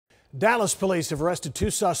Dallas police have arrested two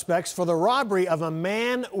suspects for the robbery of a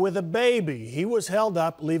man with a baby. He was held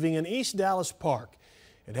up leaving an East Dallas park.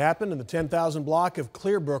 It happened in the 10,000 block of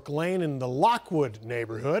Clearbrook Lane in the Lockwood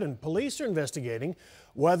neighborhood, and police are investigating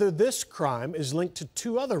whether this crime is linked to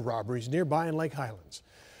two other robberies nearby in Lake Highlands.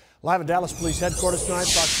 Live at Dallas Police Headquarters tonight,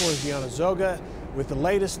 Fox 4's Deanna Zoga with the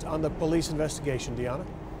latest on the police investigation. Deanna?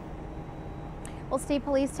 Well, Steve,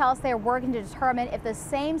 police tell us they are working to determine if the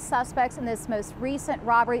same suspects in this most recent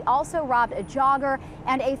robbery also robbed a jogger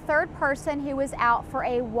and a third person who was out for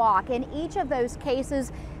a walk. In each of those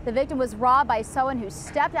cases, the victim was robbed by someone who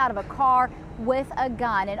stepped out of a car with a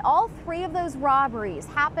gun. And all three of those robberies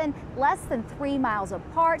happened less than 3 miles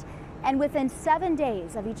apart and within 7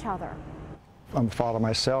 days of each other. I'm a father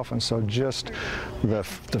myself, and so just the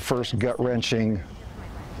first gut-wrenching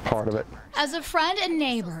part of it. As a friend and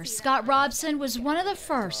neighbor, Scott Robson was one of the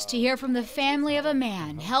first to hear from the family of a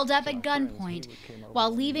man held up at gunpoint while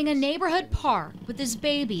leaving a neighborhood park with his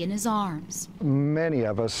baby in his arms. Many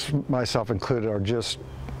of us, myself included, are just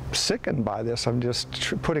sickened by this. I'm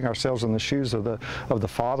just putting ourselves in the shoes of the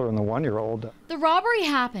father and the one-year-old. The robbery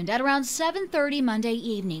happened at around 7:30 Monday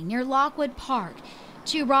evening near Lockwood Park.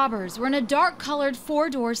 Two robbers were in a dark-colored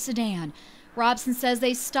four-door sedan. Robson says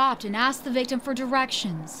they stopped and asked the victim for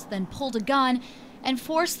directions, then pulled a gun and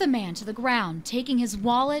forced the man to the ground, taking his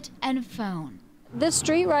wallet and phone. This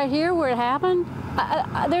street right here where it happened,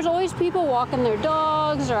 there's always people walking their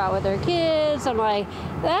dogs or out with their kids. I'm like,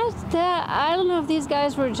 I don't know if these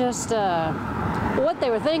guys were just what they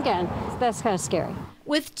were thinking. That's kind of scary.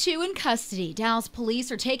 With two in custody, Dallas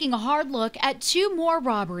police are taking a hard look at two more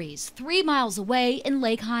robberies 3 miles away in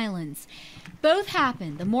Lake Highlands. Both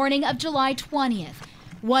happened the morning of July 20th.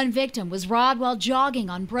 One victim was robbed while jogging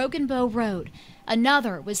on Broken Bow Road.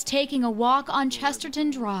 Another was taking a walk on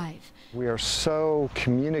Chesterton Drive. We are so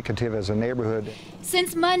communicative as a neighborhood.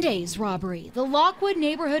 Since Monday's robbery, the Lockwood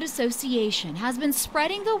Neighborhood Association has been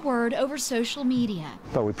spreading the word over social media.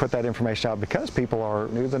 But we put that information out because people are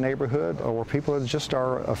new to the neighborhood, or people just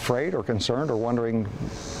are afraid or concerned or wondering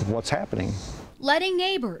what's happening. Letting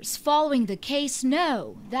neighbors following the case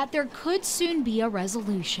know that there could soon be a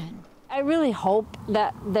resolution. I really hope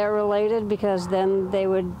that they're related, because then they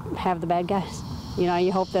would have the bad guys. You know,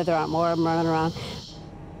 you hope that there aren't more of them running around.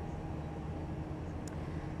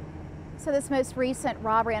 So this most recent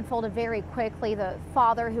robbery unfolded very quickly. The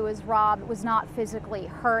father who was robbed was not physically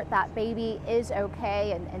hurt. That baby is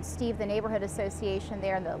okay. And Steve, the neighborhood association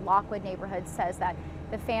there in the Lockwood neighborhood, says that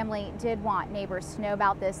the family did want neighbors to know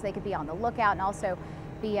about this. They could be on the lookout and also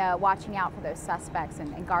be watching out for those suspects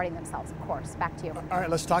and guarding themselves, of course. Back to you. All right,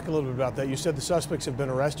 let's talk a little bit about that. You said the suspects have been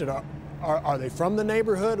arrested. Are they from the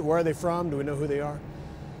neighborhood? Where are they from? Do we know who they are?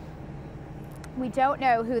 We don't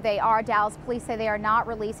know who they are. Dallas police say they are not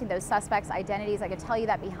releasing those suspects' identities. I can tell you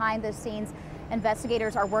that behind the scenes,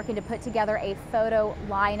 investigators are working to put together a photo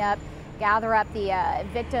lineup, gather up the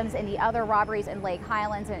victims in the other robberies in Lake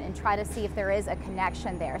Highlands, and try to see if there is a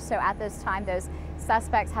connection there. So at this time, those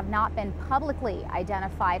suspects have not been publicly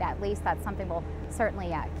identified. At least that's something we'll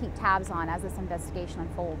certainly keep tabs on as this investigation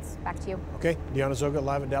unfolds. Back to you. Okay, Deanna Zoga,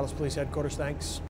 live at Dallas Police Headquarters. Thanks.